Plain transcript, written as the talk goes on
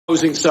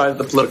opposing side of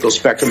the political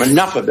spectrum.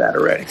 Enough of that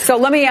already. So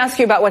let me ask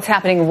you about what's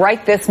happening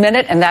right this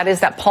minute, and that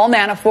is that Paul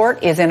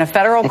Manafort is in a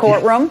federal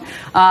courtroom.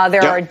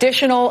 There are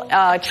additional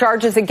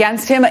charges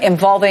against him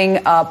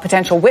involving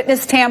potential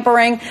witness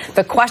tampering.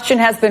 The question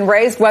has been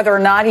raised whether or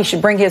not he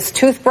should bring his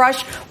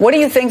toothbrush. What do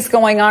you think's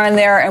going on in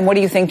there, and what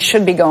do you think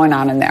should be going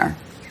on in there?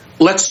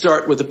 Let's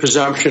start with the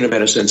presumption of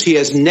innocence. He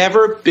has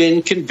never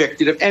been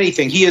convicted of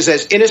anything. He is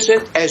as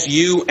innocent as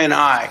you and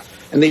I.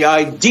 And the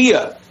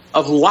idea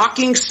of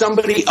locking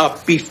somebody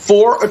up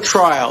before a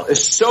trial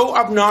is so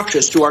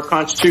obnoxious to our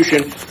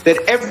Constitution that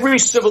every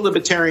civil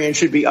libertarian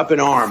should be up in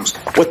arms.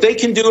 What they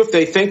can do if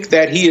they think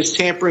that he is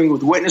tampering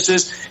with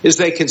witnesses is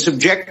they can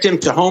subject him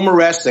to home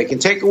arrest. They can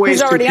take away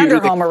his computer. He's already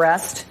under home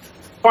arrest.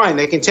 Fine.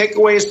 They can take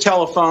away his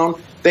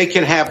telephone. They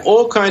can have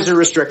all kinds of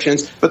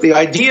restrictions. But the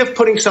idea of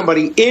putting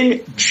somebody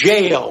in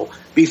jail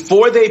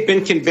before they've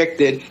been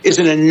convicted is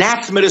an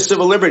anathema to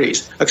civil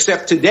liberties.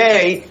 Except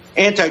today,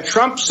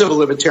 anti-Trump civil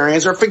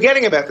libertarians are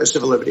forgetting about their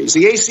civil liberties.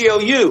 The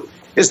ACLU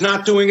is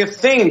not doing a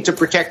thing to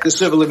protect the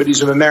civil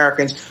liberties of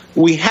Americans.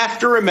 We have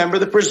to remember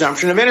the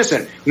presumption of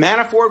innocence.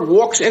 Manafort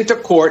walks into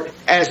court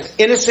as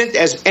innocent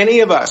as any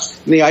of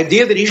us. And the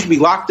idea that he should be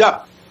locked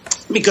up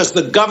because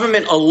the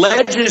government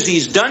alleges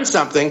he's done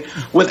something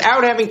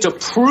without having to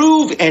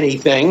prove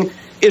anything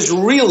is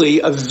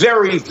really a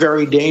very,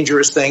 very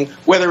dangerous thing,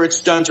 whether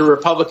it's done to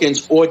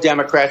Republicans or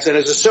Democrats. And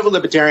as a civil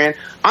libertarian,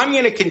 I'm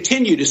going to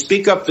continue to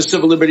speak up for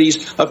civil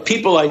liberties of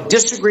people I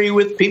disagree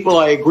with, people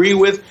I agree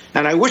with.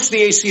 And I wish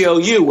the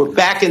ACLU were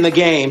back in the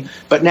game.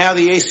 But now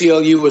the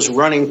ACLU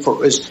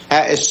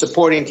is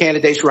supporting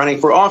candidates running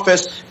for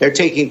office. They're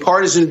taking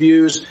partisan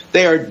views.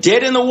 They are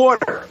dead in the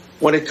water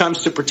when it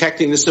comes to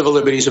protecting the civil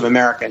liberties of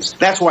Americans.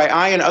 That's why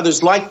I and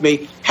others like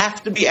me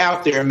have to be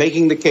out there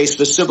making the case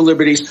for civil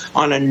liberties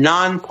on a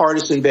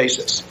nonpartisan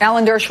basis.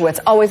 Alan Dershowitz,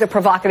 always a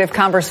provocative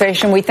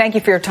conversation. We thank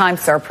you for your time,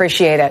 sir.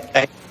 Appreciate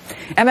it.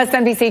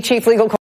 MSNBC Chief Legal